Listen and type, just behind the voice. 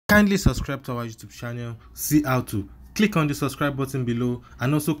Kindly subscribe to our YouTube channel, see how to. Click on the subscribe button below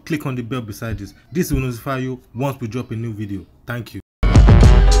and also click on the bell beside this. This will notify you once we drop a new video. Thank you.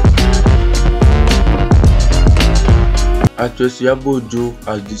 Actress Iyabo Ojo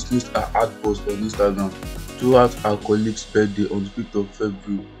has dismissed her outburst on Instagram throughout her colleague's birthday on the 5th of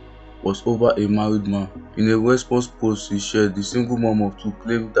February was over a married man. In a response post she shared, the single mom of two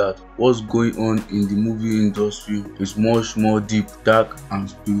claimed that what's going on in the movie industry is much more deep, dark and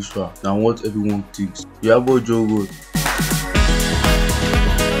spiritual than what everyone thinks. Iyabo Ojo wrote,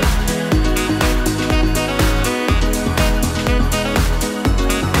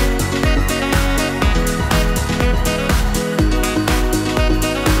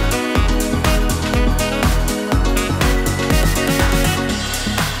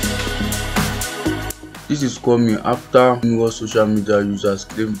 this is coming after numerous social media users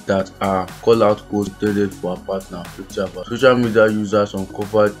claimed that her call-out post intended for her partner, Peter. Social media users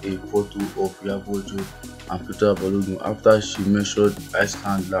uncovered a photo of Iyabo Ojo and Peter after she mentioned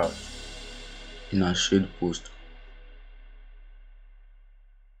Iceland loud in her shared post.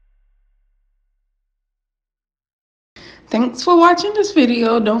 Thanks for watching this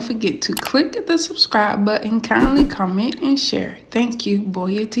video. Don't forget to click the subscribe button, kindly comment and share. Thank you,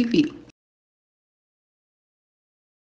 Boya TV.